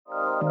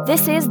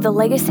This is the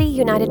Legacy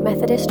United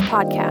Methodist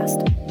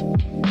Podcast.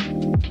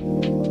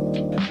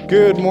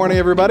 Good morning,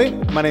 everybody.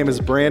 My name is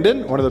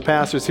Brandon, one of the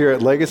pastors here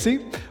at Legacy.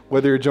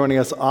 Whether you're joining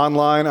us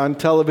online, on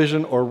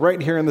television, or right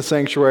here in the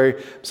sanctuary,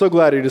 I'm so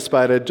glad you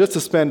decided just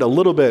to spend a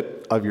little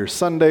bit of your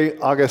Sunday,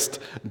 August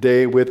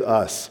day with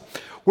us.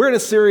 We're in a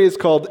series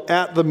called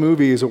At the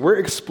Movies, where we're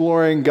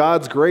exploring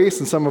God's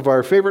grace in some of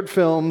our favorite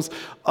films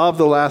of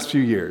the last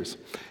few years.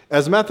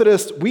 As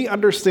Methodists, we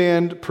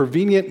understand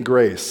prevenient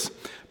grace.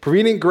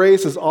 Prevenient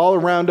grace is all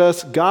around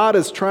us. God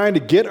is trying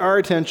to get our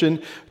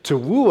attention to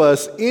woo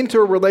us into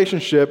a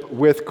relationship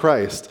with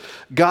Christ.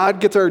 God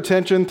gets our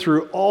attention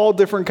through all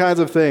different kinds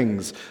of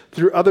things,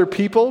 through other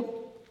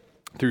people,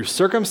 through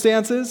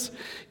circumstances,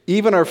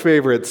 even our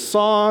favorite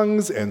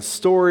songs and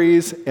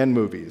stories and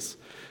movies.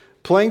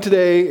 Playing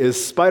today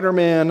is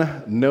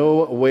Spider-Man: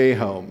 No Way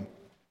Home.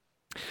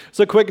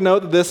 So quick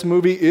note that this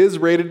movie is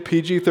rated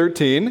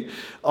PG-13.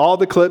 All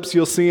the clips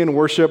you'll see in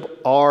worship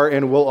are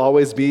and will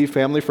always be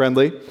family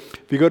friendly.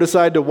 If you go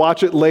decide to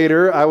watch it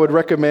later, I would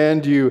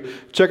recommend you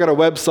check out a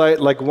website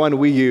like one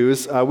we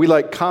use. We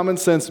like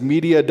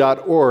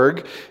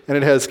commonsensemedia.org, and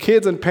it has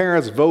kids and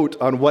parents vote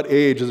on what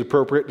age is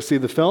appropriate to see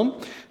the film.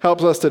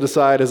 Helps us to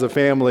decide as a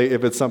family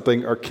if it's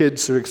something our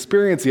kids should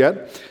experience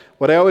yet.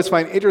 What I always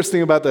find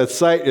interesting about that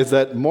site is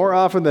that more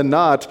often than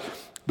not,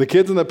 the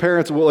kids and the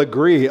parents will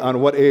agree on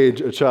what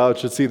age a child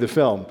should see the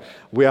film.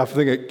 We often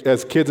think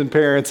as kids and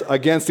parents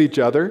against each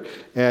other,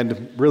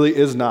 and really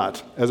is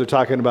not, as they're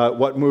talking about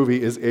what movie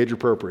is age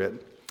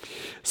appropriate.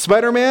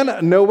 Spider-Man: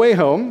 No Way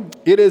Home.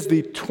 It is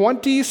the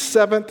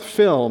 27th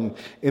film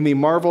in the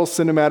Marvel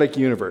Cinematic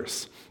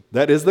Universe.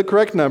 That is the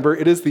correct number.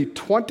 It is the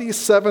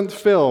 27th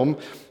film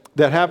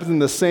that happens in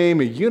the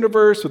same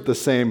universe with the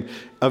same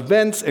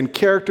events and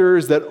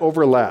characters that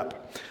overlap.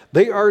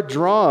 They are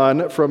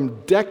drawn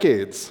from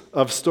decades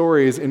of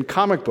stories in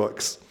comic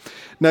books.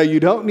 Now,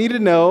 you don't need to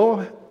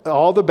know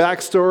all the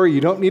backstory.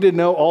 You don't need to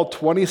know all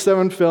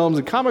 27 films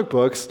and comic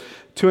books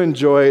to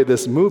enjoy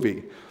this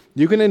movie.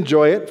 You can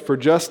enjoy it for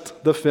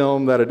just the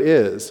film that it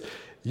is.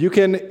 You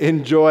can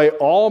enjoy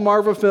all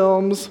Marvel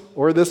films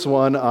or this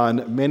one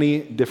on many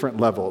different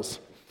levels.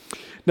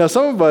 Now,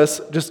 some of us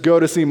just go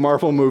to see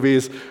Marvel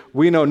movies.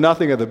 We know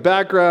nothing of the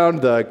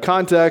background, the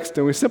context,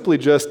 and we simply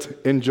just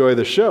enjoy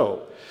the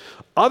show.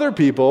 Other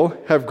people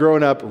have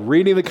grown up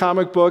reading the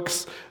comic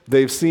books.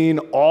 They've seen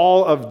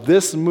all of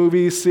this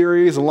movie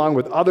series along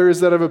with others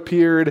that have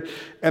appeared,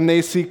 and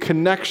they see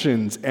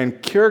connections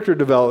and character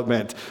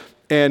development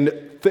and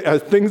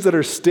things that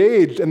are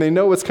staged, and they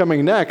know what's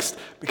coming next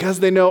because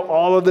they know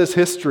all of this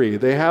history.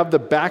 They have the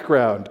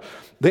background.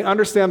 They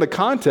understand the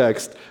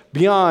context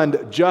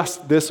beyond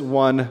just this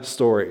one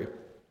story.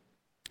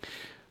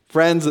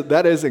 Friends,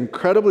 that is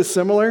incredibly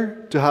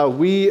similar to how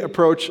we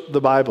approach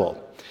the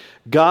Bible.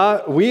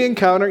 You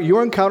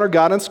encounter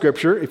God in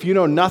Scripture. If you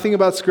know nothing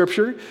about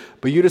Scripture,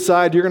 but you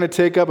decide you're going to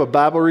take up a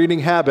Bible reading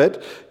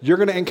habit, you're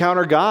going to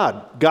encounter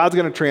God. God's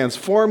going to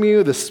transform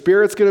you. The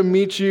Spirit's going to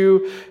meet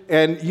you.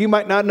 And you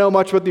might not know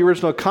much about the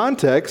original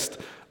context,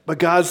 but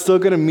God's still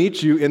going to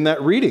meet you in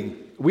that reading.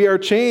 We are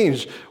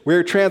changed. We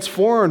are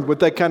transformed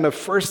with that kind of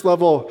first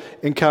level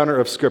encounter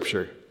of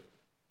Scripture.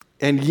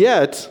 And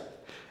yet,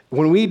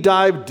 when we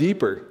dive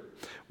deeper,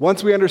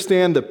 once we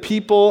understand the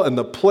people and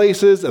the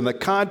places and the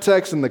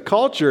context and the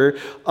culture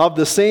of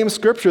the same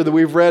Scripture that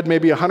we've read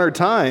maybe 100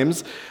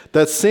 times,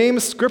 that same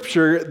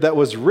Scripture that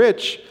was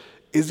rich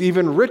is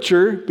even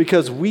richer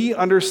because we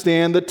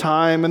understand the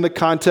time and the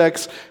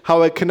context,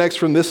 how it connects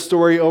from this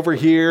story over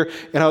here,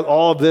 and how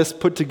all of this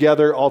put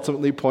together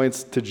ultimately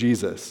points to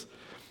Jesus.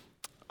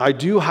 I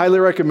do highly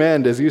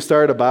recommend, as you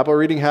start a Bible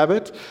reading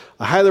habit,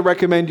 I highly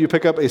recommend you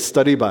pick up a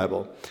study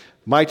Bible.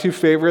 My two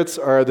favorites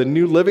are the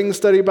New Living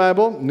Study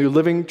Bible, New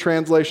Living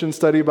Translation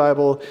Study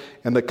Bible,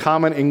 and the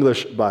Common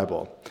English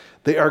Bible.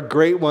 They are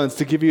great ones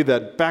to give you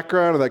that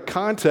background and that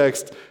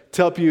context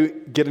to help you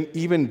get an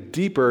even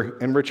deeper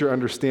and richer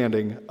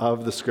understanding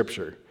of the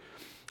Scripture.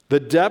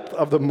 The depth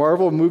of the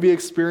Marvel movie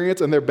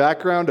experience and their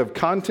background of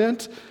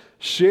content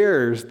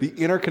shares the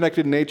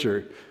interconnected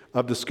nature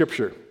of the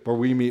Scripture where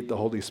we meet the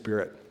Holy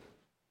Spirit.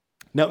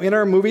 Now, in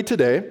our movie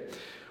today,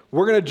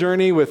 we're going to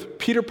journey with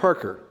Peter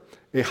Parker,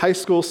 a high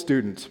school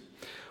student.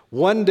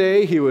 One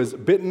day he was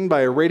bitten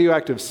by a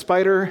radioactive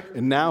spider,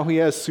 and now he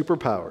has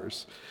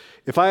superpowers.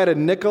 If I had a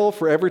nickel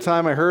for every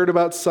time I heard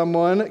about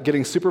someone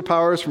getting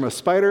superpowers from a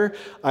spider,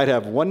 I'd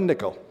have one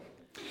nickel.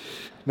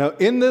 Now,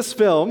 in this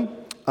film,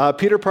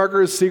 Peter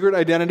Parker's secret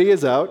identity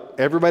is out.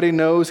 Everybody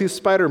knows he's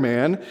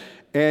Spider-Man,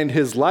 and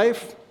his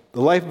life, the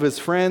life of his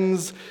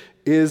friends,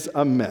 is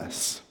a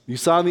mess. You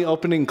saw in the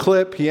opening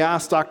clip, he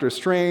asked Dr.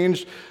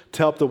 Strange to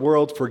help the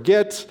world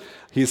forget.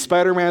 He's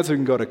Spider-Man, so he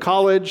can go to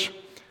college.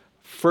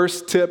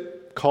 First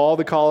tip, call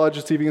the college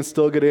to see if you can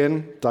still get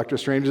in. Dr.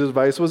 Strange's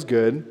advice was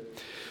good.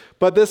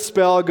 But this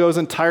spell goes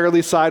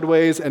entirely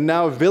sideways, and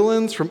now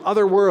villains from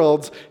other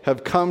worlds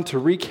have come to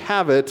wreak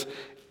havoc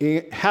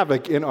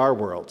in our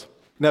world.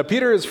 Now,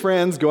 Peter and his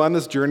friends go on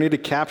this journey to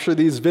capture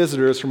these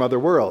visitors from other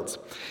worlds.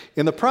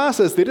 In the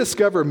process, they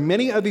discover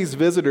many of these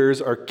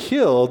visitors are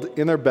killed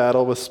in their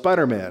battle with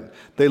Spider-Man.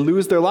 They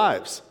lose their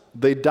lives.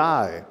 They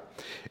die.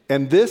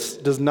 And this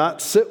does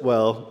not sit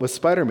well with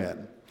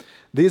Spider-Man.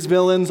 These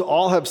villains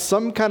all have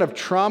some kind of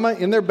trauma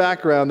in their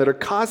background that are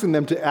causing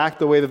them to act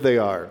the way that they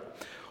are.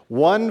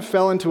 One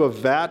fell into a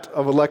vat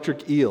of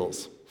electric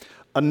eels.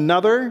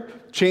 Another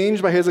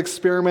changed by his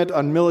experiment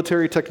on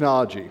military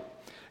technology.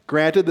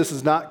 Granted, this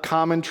is not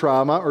common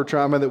trauma or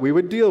trauma that we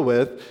would deal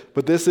with,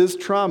 but this is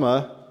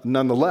trauma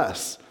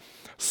nonetheless.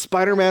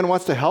 Spider-Man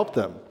wants to help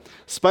them.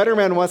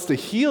 Spider-Man wants to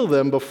heal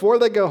them before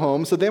they go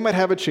home so they might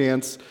have a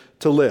chance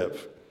to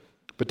live.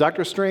 But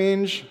Doctor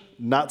Strange,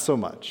 not so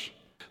much.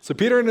 So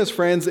Peter and his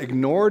friends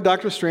ignore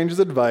Doctor Strange's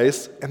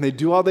advice, and they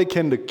do all they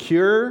can to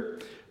cure,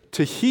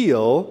 to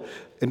heal,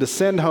 and to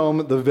send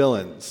home the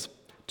villains,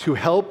 to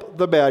help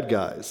the bad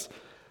guys,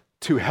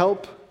 to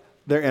help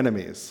their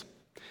enemies.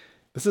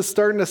 This is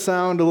starting to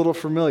sound a little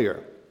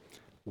familiar.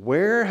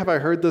 Where have I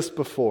heard this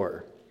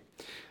before?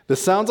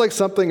 This sounds like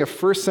something a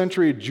first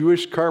century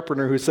Jewish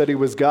carpenter who said he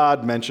was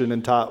God mentioned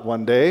and taught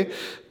one day,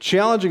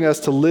 challenging us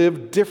to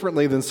live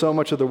differently than so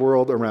much of the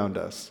world around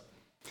us.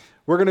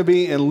 We're going to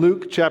be in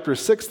Luke chapter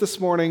 6 this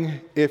morning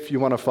if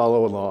you want to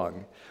follow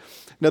along.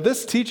 Now,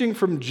 this teaching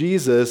from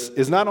Jesus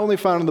is not only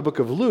found in the book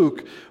of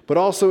Luke, but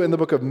also in the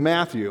book of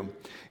Matthew.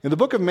 In the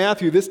book of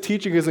Matthew, this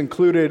teaching is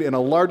included in a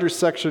larger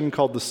section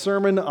called the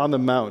Sermon on the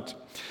Mount.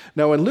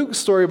 Now, in Luke's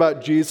story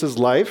about Jesus'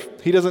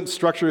 life, he doesn't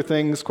structure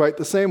things quite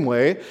the same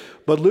way,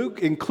 but Luke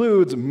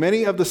includes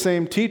many of the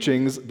same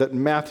teachings that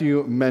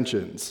Matthew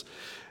mentions.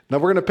 Now,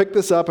 we're going to pick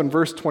this up in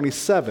verse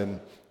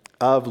 27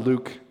 of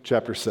Luke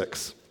chapter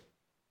 6.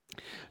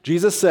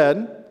 Jesus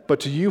said, "But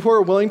to you who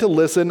are willing to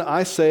listen,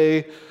 I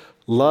say,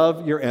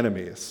 love your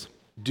enemies.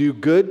 Do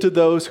good to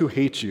those who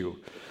hate you.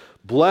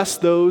 Bless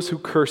those who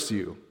curse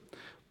you.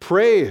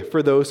 Pray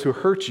for those who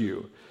hurt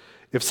you.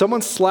 If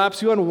someone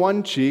slaps you on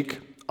one cheek,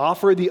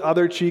 offer the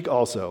other cheek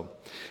also.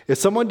 If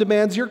someone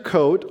demands your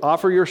coat,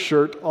 offer your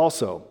shirt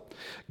also.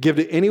 Give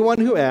to anyone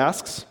who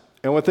asks,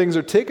 and when things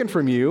are taken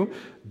from you,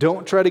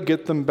 don't try to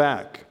get them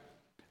back.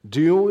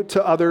 Do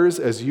to others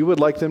as you would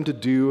like them to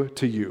do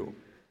to you.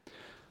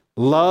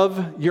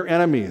 Love your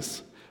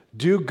enemies.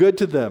 Do good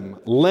to them.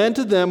 Lend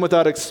to them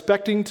without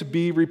expecting to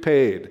be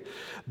repaid.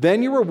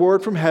 Then your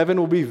reward from heaven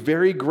will be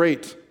very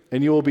great,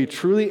 and you will be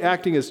truly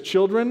acting as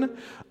children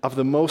of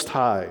the Most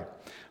High.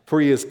 For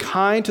he is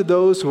kind to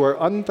those who are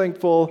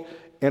unthankful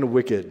and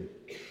wicked.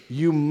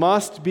 You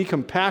must be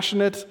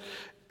compassionate,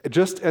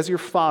 just as your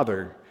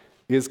Father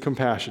is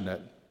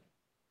compassionate."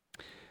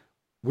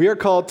 We are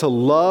called to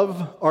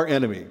love our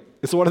enemy.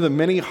 It's one of the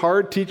many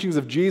hard teachings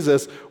of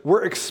Jesus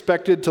we're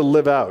expected to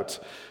live out.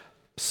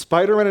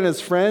 Spider-Man and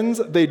his friends,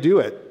 they do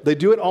it. They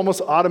do it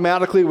almost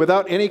automatically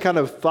without any kind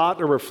of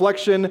thought or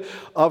reflection.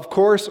 Of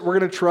course, we're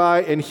going to try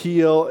and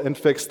heal and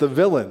fix the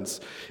villains.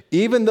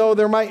 Even though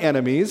they're my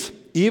enemies,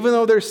 even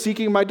though they're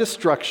seeking my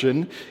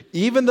destruction,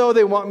 even though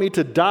they want me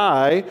to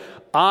die,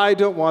 I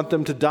don't want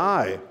them to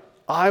die.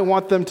 I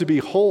want them to be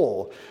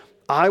whole.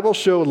 I will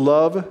show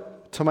love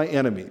to my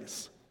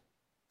enemies.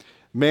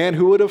 Man,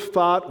 who would have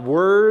thought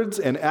words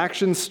and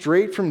actions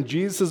straight from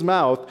Jesus'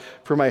 mouth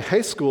for my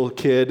high school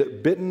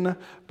kid bitten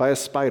by a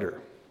spider?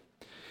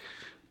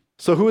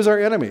 So who is our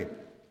enemy?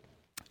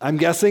 I'm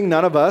guessing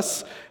none of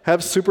us have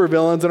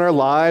supervillains in our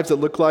lives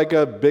that look like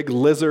a big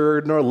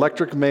lizard or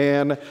electric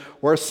man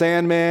or a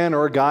Sandman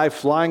or a guy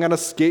flying on a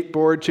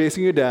skateboard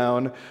chasing you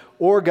down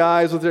or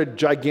guys with their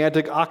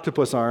gigantic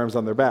octopus arms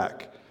on their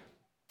back.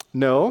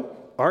 No,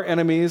 our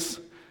enemies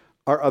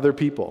are other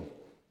people.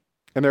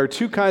 And there are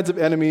two kinds of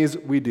enemies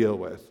we deal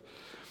with.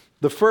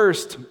 The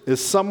first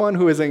is someone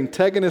who is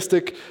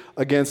antagonistic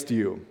against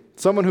you,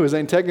 someone who is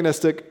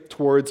antagonistic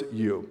towards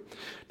you.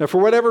 Now, for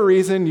whatever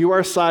reason, you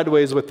are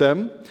sideways with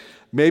them.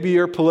 Maybe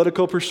your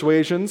political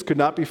persuasions could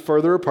not be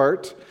further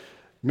apart.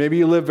 Maybe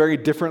you live very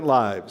different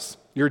lives.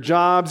 Your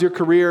jobs, your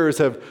careers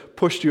have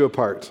pushed you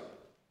apart.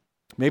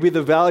 Maybe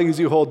the values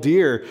you hold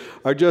dear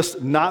are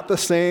just not the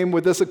same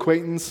with this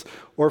acquaintance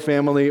or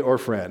family or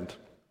friend.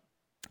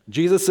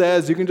 Jesus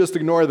says you can just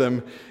ignore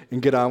them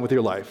and get on with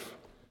your life.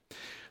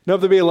 Now,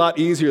 that'd be a lot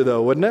easier,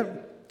 though, wouldn't it?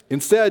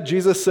 Instead,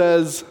 Jesus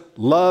says,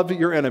 love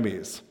your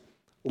enemies.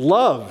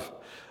 Love,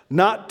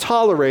 not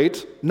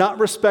tolerate, not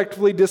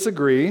respectfully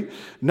disagree,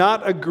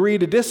 not agree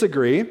to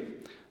disagree,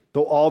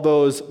 though all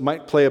those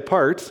might play a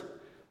part,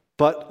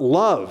 but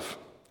love.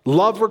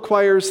 Love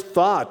requires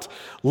thought.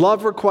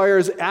 Love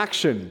requires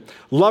action.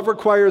 Love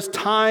requires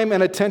time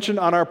and attention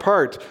on our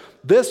part.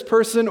 This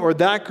person or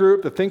that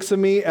group that thinks of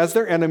me as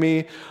their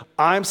enemy,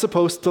 I'm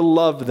supposed to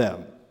love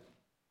them.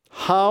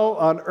 How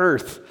on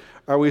earth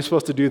are we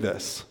supposed to do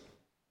this?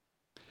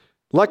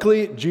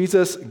 Luckily,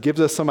 Jesus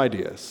gives us some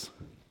ideas.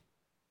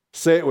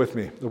 Say it with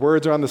me. The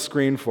words are on the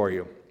screen for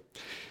you.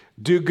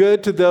 Do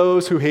good to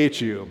those who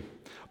hate you.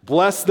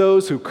 Bless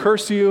those who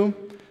curse you.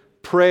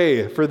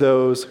 Pray for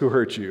those who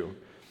hurt you.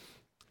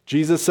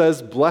 Jesus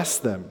says, bless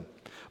them.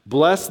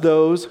 Bless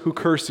those who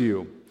curse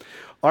you.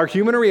 Our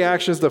human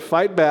reaction is to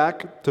fight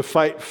back, to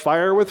fight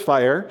fire with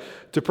fire,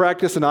 to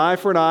practice an eye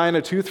for an eye and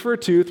a tooth for a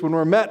tooth when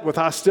we're met with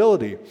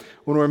hostility,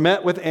 when we're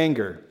met with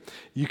anger.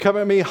 You come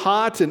at me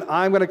hot, and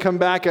I'm going to come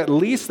back at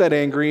least that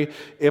angry,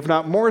 if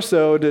not more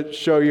so, to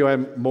show you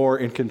I'm more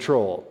in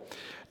control.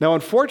 Now,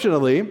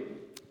 unfortunately,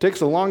 it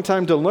takes a long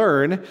time to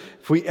learn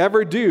if we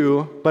ever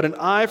do, but an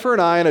eye for an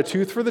eye and a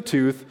tooth for the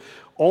tooth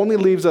only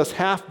leaves us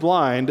half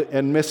blind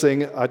and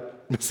missing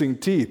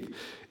teeth.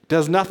 It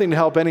does nothing to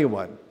help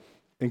anyone,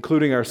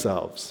 including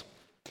ourselves.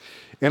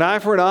 An eye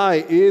for an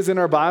eye is in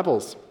our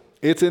Bibles.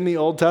 It's in the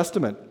Old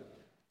Testament.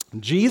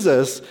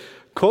 Jesus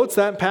quotes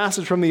that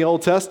passage from the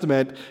Old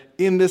Testament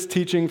in this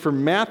teaching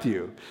from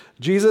Matthew.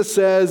 Jesus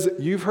says,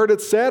 "You've heard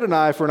it said, an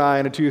eye for an eye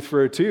and a tooth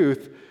for a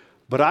tooth,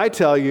 but I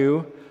tell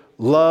you,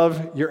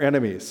 love your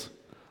enemies."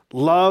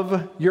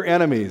 Love your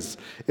enemies.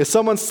 If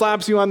someone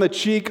slaps you on the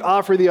cheek,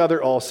 offer the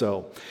other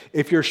also.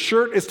 If your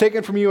shirt is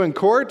taken from you in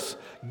court,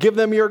 give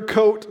them your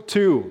coat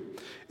too.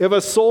 If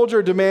a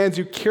soldier demands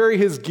you carry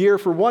his gear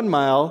for 1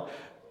 mile,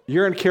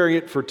 you're going to carry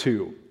it for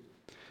 2.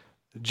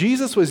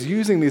 Jesus was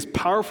using these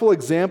powerful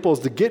examples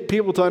to get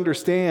people to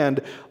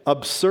understand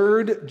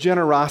absurd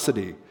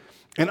generosity.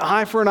 An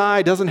eye for an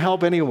eye doesn't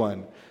help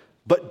anyone,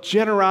 but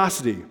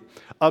generosity,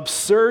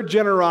 absurd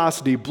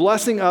generosity,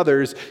 blessing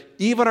others,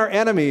 even our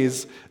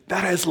enemies,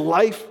 that has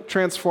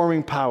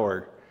life-transforming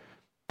power.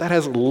 That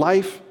has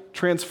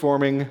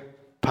life-transforming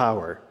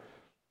power.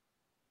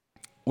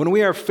 When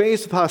we are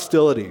faced with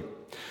hostility,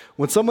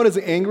 when someone is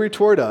angry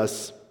toward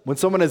us, when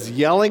someone is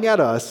yelling at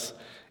us,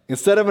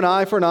 instead of an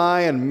eye for an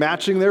eye and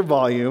matching their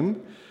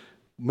volume,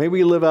 may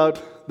we live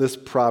out this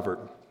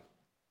proverb.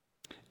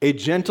 A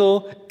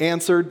gentle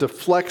answer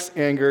deflects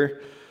anger,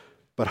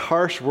 but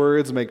harsh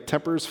words make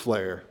tempers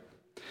flare.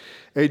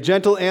 A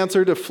gentle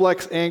answer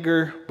deflects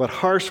anger, but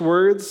harsh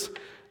words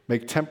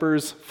make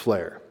tempers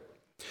flare.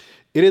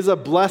 It is a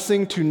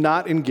blessing to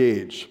not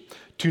engage,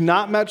 to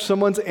not match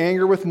someone's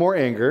anger with more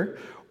anger,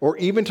 or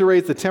even to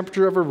raise the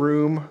temperature of a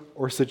room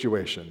or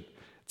situation.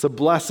 It's a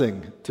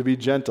blessing to be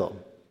gentle.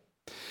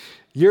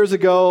 Years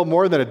ago,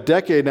 more than a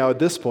decade now at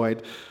this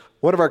point,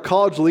 one of our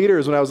college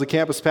leaders, when I was a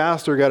campus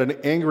pastor, got an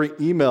angry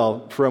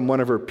email from one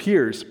of her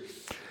peers.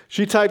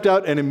 She typed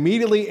out an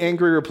immediately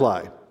angry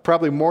reply,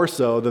 probably more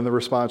so than the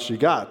response she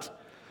got.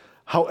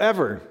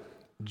 However,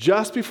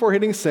 just before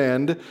hitting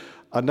send,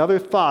 another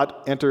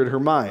thought entered her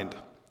mind.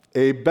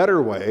 A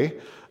better way,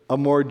 a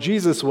more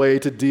Jesus way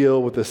to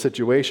deal with the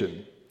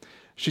situation.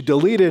 She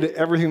deleted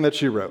everything that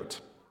she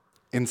wrote.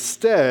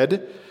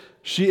 Instead,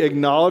 she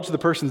acknowledged the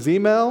person's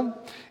email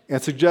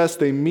and suggests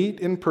they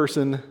meet in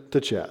person to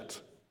chat.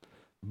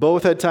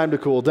 Both had time to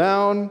cool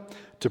down,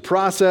 to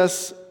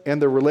process, and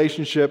the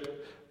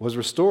relationship was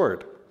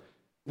restored.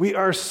 We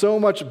are so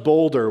much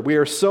bolder, we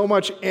are so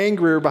much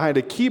angrier behind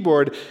a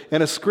keyboard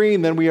and a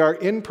screen than we are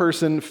in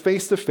person,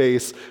 face to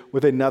face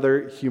with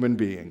another human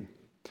being.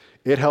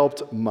 It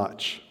helped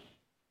much.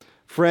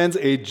 Friends,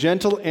 a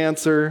gentle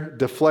answer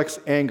deflects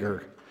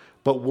anger,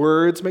 but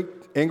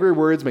angry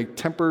words make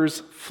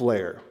tempers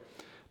flare.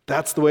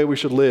 That's the way we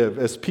should live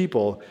as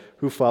people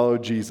who follow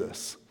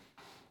Jesus.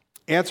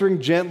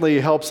 Answering gently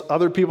helps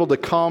other people to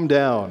calm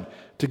down,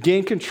 to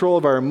gain control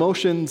of our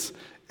emotions,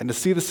 and to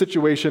see the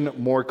situation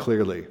more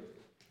clearly.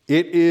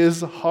 It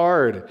is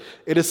hard.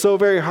 It is so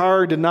very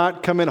hard to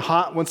not come in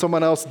hot when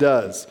someone else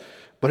does,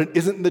 but it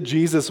isn't the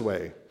Jesus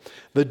way.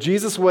 The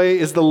Jesus way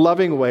is the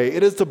loving way.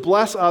 It is to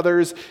bless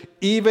others,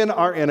 even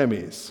our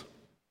enemies.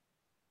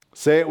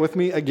 Say it with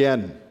me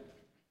again.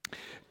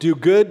 Do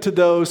good to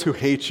those who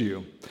hate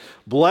you.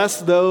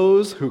 Bless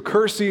those who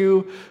curse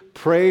you.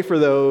 Pray for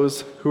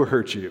those who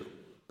hurt you.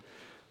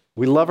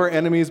 We love our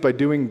enemies by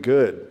doing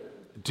good.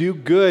 Do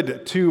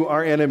good to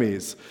our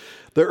enemies.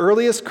 The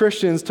earliest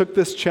Christians took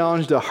this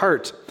challenge to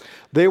heart.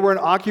 They were an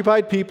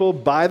occupied people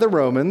by the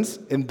Romans,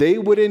 and they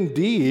would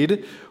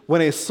indeed,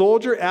 when a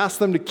soldier asked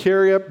them to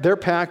carry up their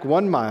pack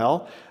 1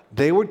 mile,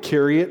 they would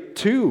carry it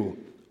 2.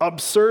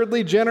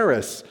 Absurdly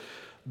generous.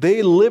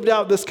 They lived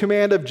out this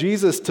command of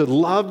Jesus to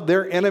love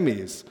their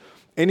enemies.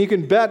 And you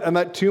can bet on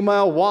that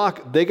 2-mile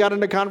walk, they got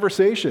into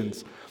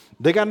conversations.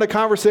 They got into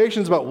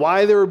conversations about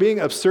why they were being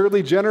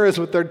absurdly generous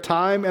with their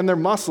time and their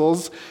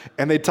muscles,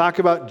 and they talk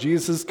about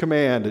Jesus'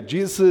 command,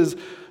 Jesus'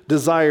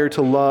 desire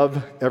to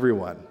love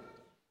everyone.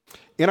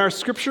 In our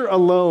scripture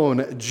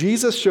alone,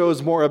 Jesus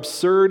shows more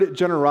absurd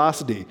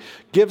generosity.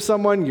 Give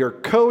someone your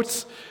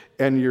coats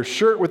and your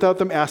shirt without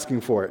them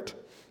asking for it.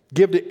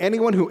 Give to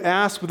anyone who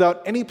asks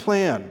without any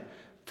plan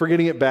for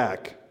getting it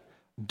back.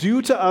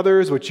 Do to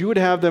others what you would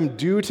have them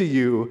do to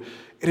you.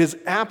 It is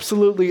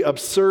absolutely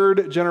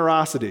absurd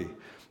generosity.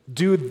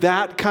 Do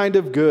that kind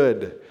of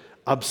good,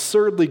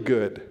 absurdly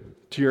good,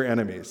 to your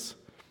enemies.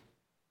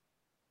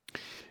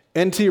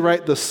 N.T.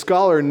 Wright, the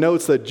scholar,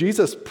 notes that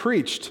Jesus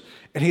preached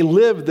and he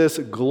lived this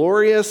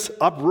glorious,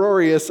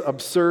 uproarious,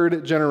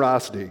 absurd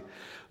generosity.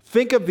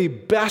 Think of the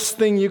best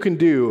thing you can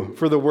do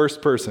for the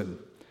worst person.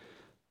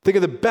 Think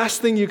of the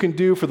best thing you can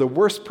do for the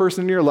worst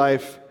person in your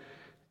life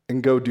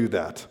and go do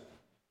that.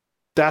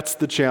 That's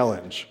the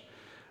challenge.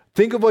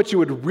 Think of what you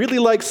would really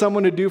like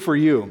someone to do for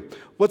you.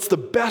 What's the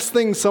best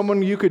thing someone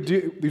they could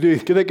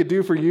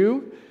do for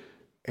you?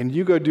 And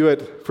you go do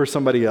it for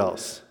somebody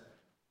else.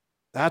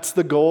 That's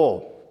the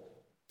goal.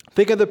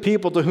 Think of the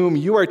people to whom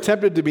you are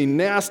tempted to be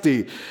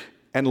nasty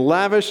and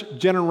lavish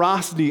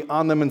generosity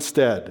on them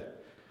instead.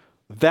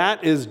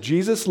 That is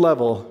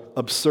Jesus-level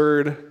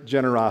absurd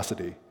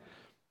generosity.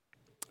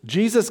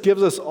 Jesus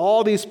gives us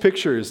all these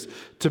pictures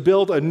to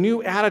build a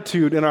new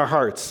attitude in our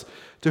hearts,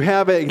 to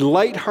have a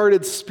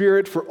lighthearted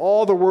spirit for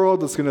all the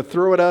world that's going to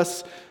throw at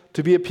us,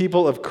 to be a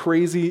people of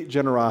crazy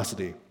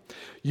generosity.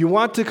 You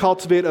want to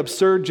cultivate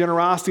absurd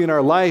generosity in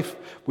our life.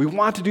 We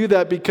want to do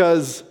that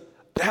because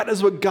that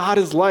is what God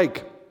is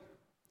like.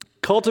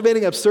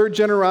 Cultivating absurd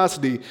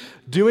generosity,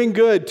 doing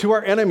good to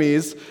our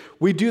enemies,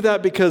 we do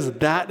that because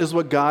that is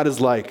what God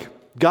is like.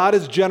 God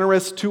is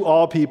generous to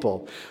all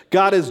people.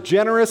 God is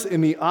generous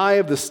in the eye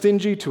of the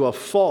stingy to a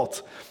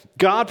fault.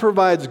 God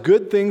provides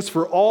good things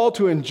for all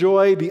to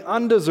enjoy, the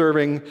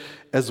undeserving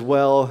as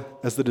well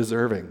as the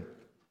deserving.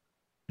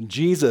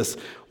 Jesus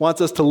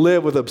wants us to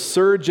live with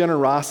absurd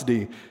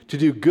generosity, to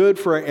do good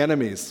for our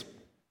enemies,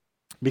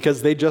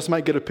 because they just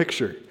might get a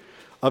picture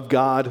of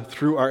God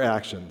through our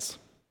actions.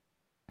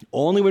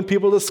 Only when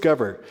people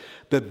discover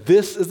that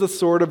this is the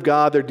sort of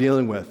God they're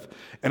dealing with,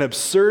 an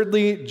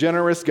absurdly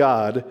generous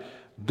God,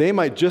 they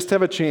might just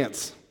have a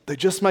chance. They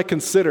just might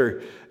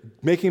consider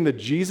making the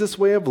Jesus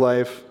way of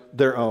life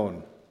their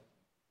own.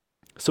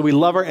 So we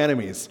love our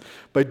enemies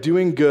by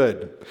doing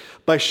good,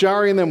 by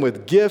showering them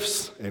with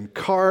gifts and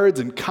cards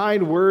and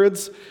kind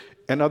words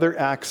and other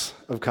acts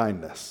of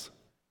kindness.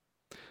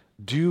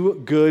 Do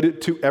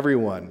good to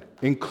everyone,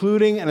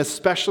 including and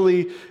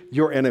especially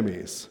your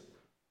enemies.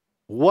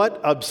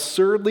 What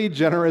absurdly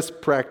generous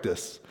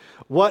practice,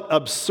 what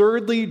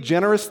absurdly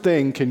generous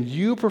thing can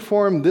you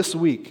perform this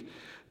week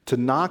to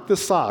knock the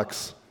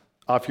socks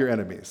off your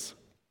enemies?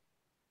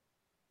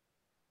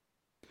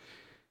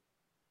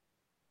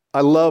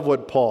 I love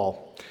what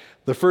Paul,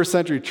 the first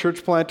century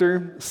church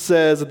planter,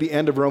 says at the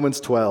end of Romans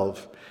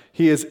 12.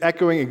 He is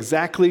echoing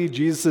exactly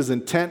Jesus'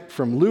 intent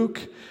from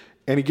Luke,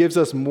 and he gives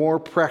us more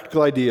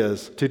practical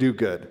ideas to do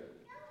good.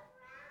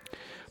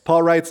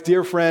 Paul writes,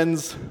 "Dear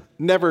friends,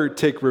 never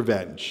take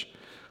revenge.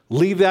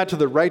 Leave that to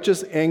the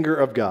righteous anger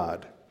of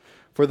God.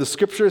 For the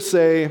scriptures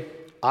say,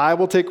 'I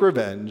will take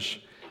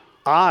revenge.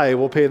 I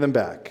will pay them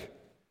back,'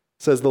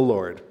 says the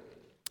Lord.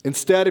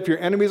 Instead, if your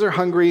enemies are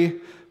hungry,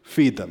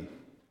 feed them.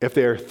 If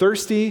they are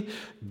thirsty,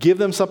 give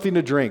them something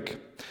to drink.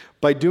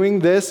 By doing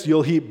this,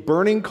 you'll heap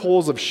burning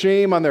coals of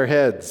shame on their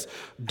heads.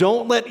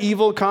 Don't let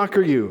evil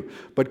conquer you,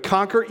 but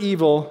conquer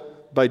evil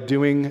by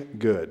doing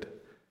good.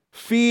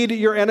 Feed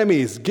your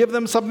enemies. Give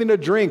them something to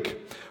drink.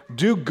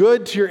 Do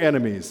good to your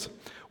enemies.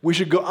 We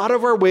should go out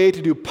of our way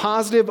to do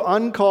positive,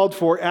 uncalled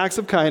for acts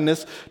of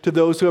kindness to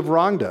those who have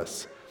wronged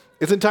us.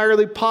 It's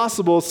entirely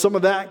possible some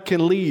of that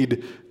can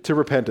lead to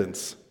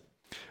repentance.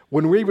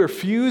 When we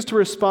refuse to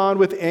respond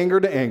with anger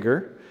to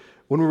anger,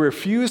 when we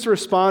refuse to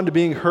respond to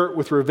being hurt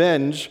with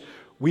revenge,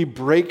 we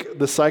break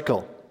the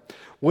cycle.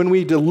 When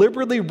we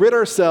deliberately rid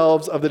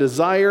ourselves of the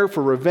desire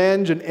for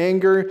revenge and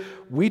anger,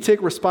 we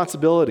take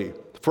responsibility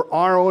for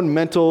our own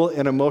mental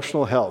and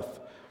emotional health.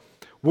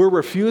 We're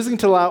refusing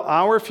to allow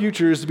our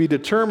futures to be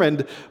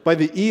determined by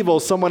the evil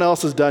someone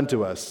else has done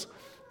to us.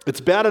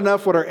 It's bad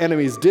enough what our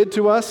enemies did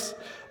to us.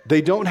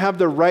 They don't have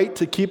the right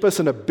to keep us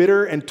in a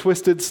bitter and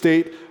twisted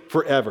state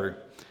forever.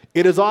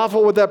 It is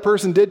awful what that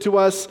person did to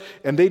us,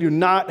 and they do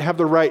not have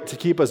the right to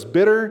keep us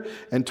bitter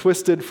and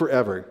twisted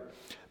forever.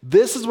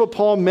 This is what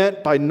Paul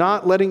meant by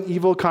not letting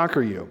evil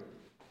conquer you.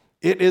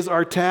 It is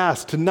our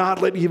task to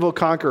not let evil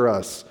conquer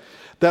us.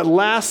 That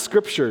last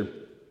scripture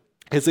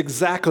is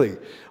exactly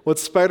what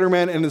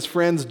Spider-Man and his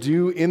friends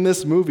do in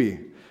this movie.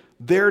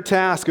 Their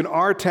task and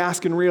our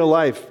task in real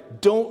life.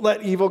 Don't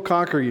let evil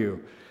conquer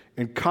you,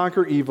 and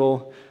conquer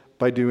evil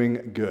by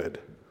doing good.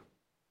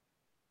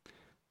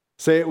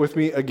 Say it with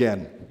me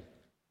again.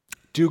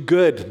 Do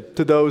good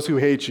to those who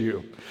hate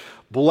you.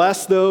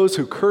 Bless those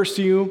who curse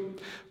you.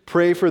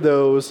 Pray for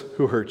those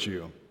who hurt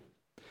you.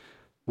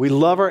 We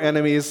love our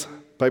enemies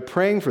by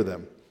praying for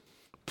them.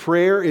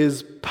 Prayer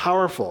is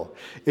powerful.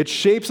 It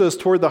shapes us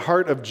toward the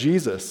heart of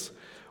Jesus.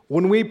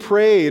 When we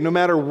pray, no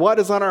matter what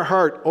is on our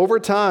heart, over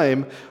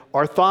time,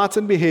 our thoughts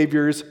and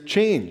behaviors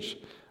change.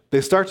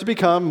 They start to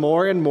become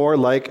more and more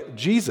like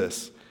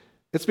Jesus.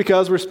 It's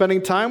because we're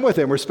spending time with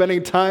him. We're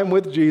spending time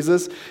with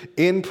Jesus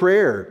in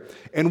prayer.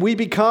 And we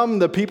become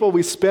the people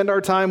we spend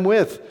our time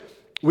with.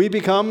 We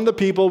become the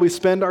people we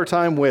spend our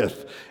time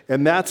with.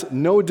 And that's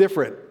no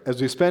different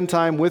as we spend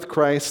time with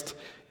Christ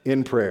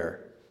in prayer.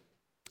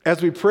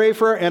 As we pray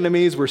for our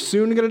enemies, we're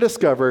soon going to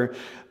discover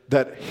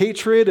that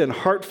hatred and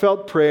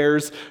heartfelt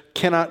prayers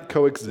cannot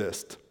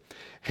coexist.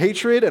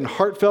 Hatred and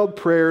heartfelt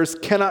prayers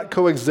cannot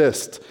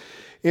coexist.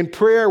 In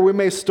prayer, we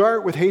may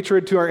start with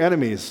hatred to our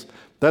enemies.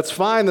 That's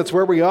fine. That's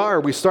where we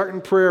are. We start in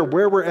prayer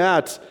where we're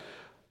at,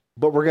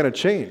 but we're going to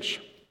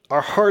change.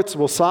 Our hearts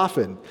will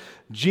soften.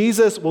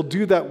 Jesus will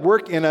do that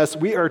work in us.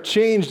 We are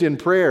changed in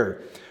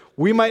prayer.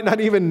 We might not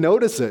even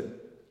notice it.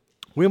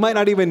 We might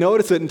not even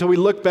notice it until we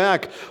look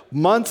back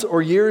months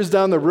or years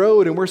down the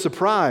road and we're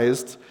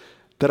surprised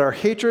that our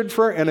hatred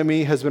for our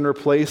enemy has been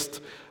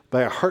replaced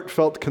by a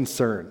heartfelt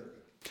concern.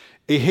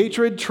 A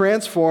hatred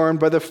transformed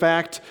by the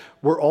fact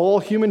we're all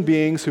human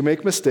beings who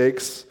make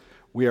mistakes,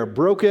 we are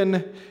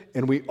broken,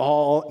 and we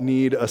all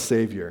need a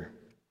Savior.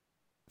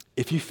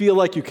 If you feel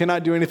like you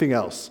cannot do anything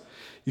else,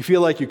 you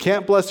feel like you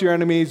can't bless your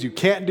enemies, you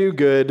can't do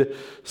good,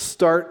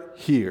 start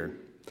here.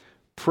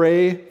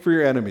 Pray for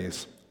your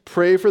enemies.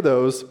 Pray for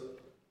those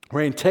who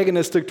are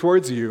antagonistic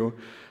towards you.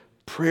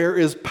 Prayer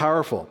is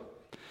powerful.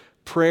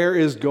 Prayer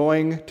is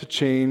going to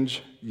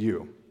change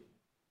you.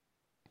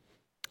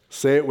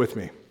 Say it with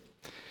me.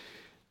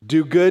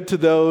 Do good to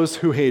those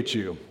who hate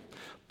you.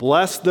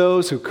 Bless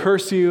those who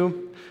curse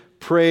you.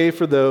 Pray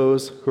for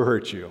those who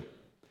hurt you.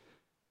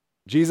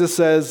 Jesus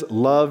says,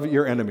 love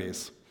your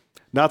enemies.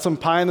 Not some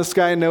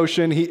pie-in-the-sky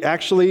notion. He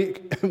actually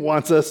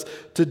wants us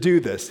to do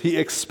this. He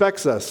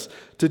expects us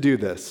to do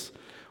this.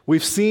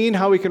 We've seen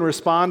how we can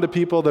respond to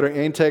people that are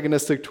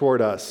antagonistic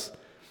toward us.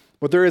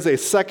 But there is a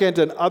second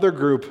and other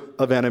group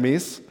of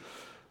enemies,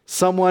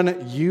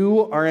 someone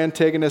you are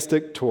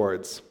antagonistic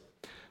towards.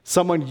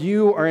 Someone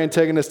you are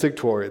antagonistic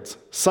towards.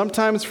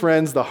 Sometimes,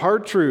 friends, the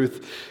hard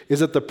truth is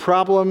that the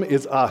problem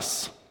is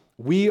us.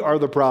 We are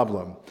the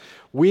problem.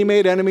 We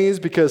made enemies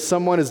because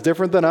someone is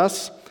different than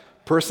us,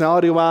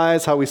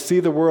 personality-wise, how we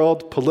see the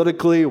world,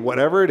 politically,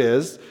 whatever it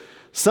is.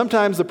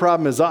 Sometimes the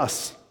problem is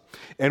us.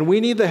 And we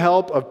need the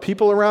help of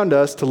people around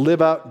us to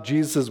live out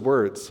Jesus'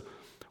 words.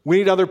 We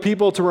need other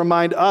people to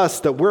remind us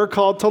that we're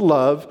called to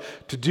love,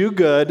 to do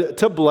good,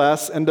 to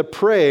bless, and to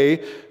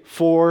pray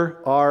for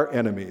our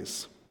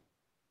enemies.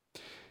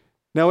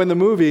 Now, in the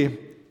movie,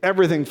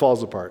 everything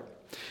falls apart.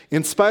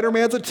 In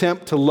Spider-Man's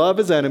attempt to love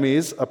his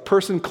enemies, a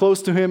person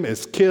close to him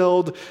is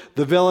killed.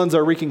 The villains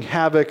are wreaking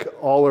havoc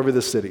all over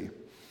the city.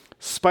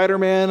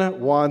 Spider-Man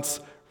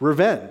wants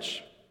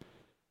revenge.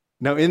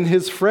 Now,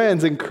 his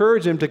friends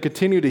encourage him to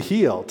continue to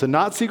heal, to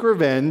not seek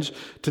revenge,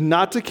 to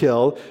not to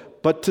kill,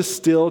 but to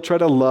still try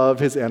to love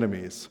his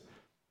enemies.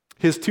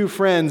 His two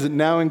friends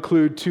now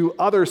include two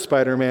other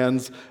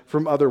Spider-Mans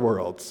from other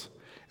worlds,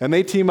 and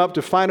they team up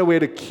to find a way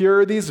to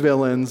cure these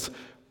villains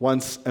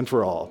once and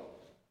for all.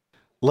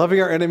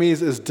 Loving our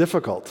enemies is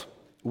difficult.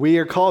 We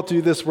are called to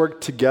do this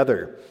work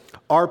together.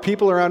 Our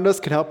people around us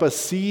can help us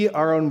see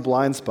our own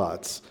blind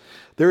spots.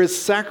 There is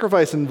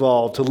sacrifice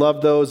involved to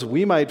love those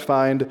we might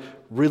find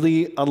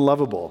really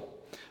unlovable.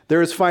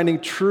 There is finding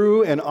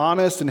true and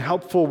honest and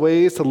helpful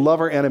ways to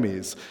love our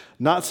enemies.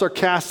 Not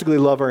sarcastically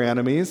love our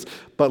enemies,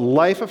 but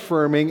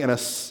life-affirming in an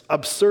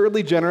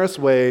absurdly generous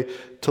way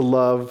to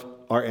love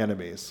our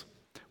enemies.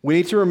 We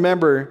need to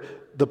remember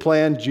the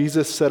plan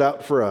Jesus set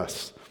out for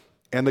us,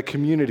 and the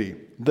community,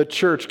 the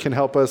church, can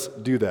help us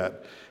do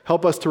that.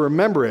 Help us to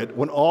remember it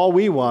when all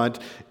we want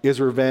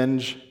is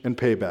revenge and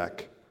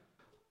payback.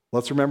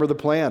 Let's remember the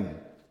plan.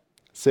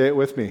 Say it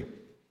with me.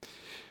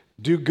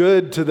 Do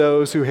good to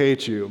those who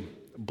hate you.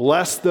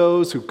 Bless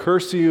those who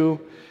curse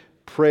you.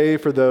 Pray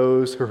for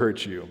those who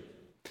hurt you.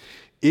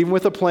 Even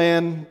with a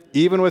plan,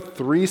 even with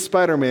 3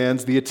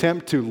 Spider-Mans, the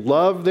attempt to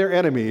love their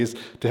enemies,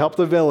 to help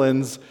the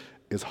villains,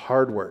 is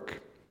hard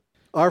work.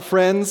 Our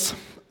friends,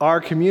 our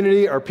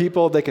community, our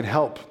people, they can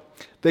help.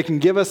 They can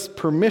give us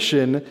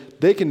permission.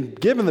 They can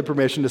give them the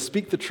permission to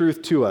speak the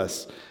truth to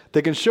us.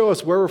 They can show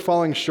us where we're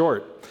falling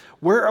short.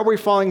 Where are we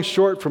falling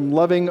short from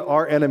loving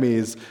our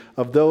enemies,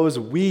 of those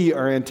we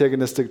are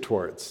antagonistic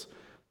towards?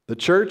 The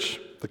church,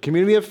 the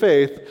community of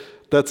faith,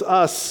 that's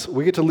us.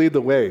 We get to lead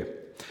the way.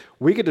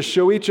 We get to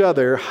show each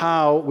other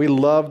how we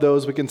love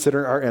those we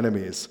consider our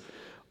enemies.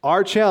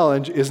 Our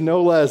challenge is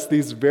no less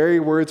these very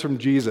words from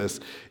Jesus.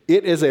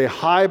 It is a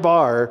high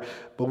bar,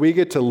 but we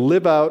get to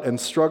live out and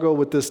struggle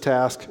with this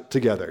task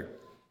together.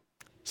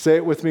 Say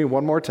it with me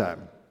one more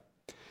time.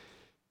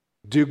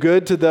 Do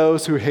good to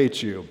those who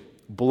hate you.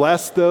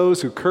 Bless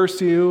those who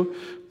curse you.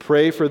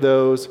 Pray for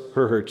those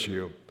who hurt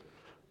you.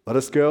 Let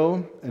us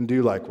go and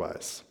do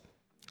likewise.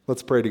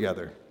 Let's pray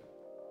together.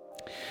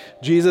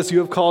 Jesus, you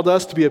have called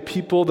us to be a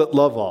people that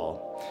love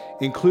all,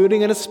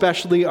 including and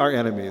especially our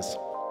enemies.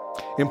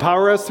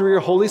 Empower us through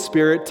your Holy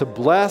Spirit to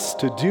bless,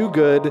 to do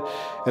good,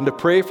 and to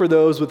pray for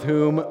those with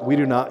whom we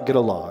do not get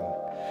along.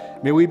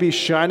 May we be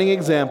shining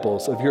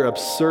examples of your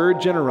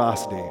absurd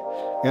generosity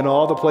in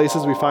all the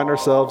places we find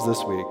ourselves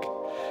this week.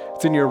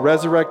 It's in your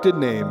resurrected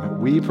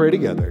name we pray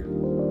together.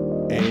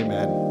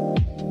 Amen.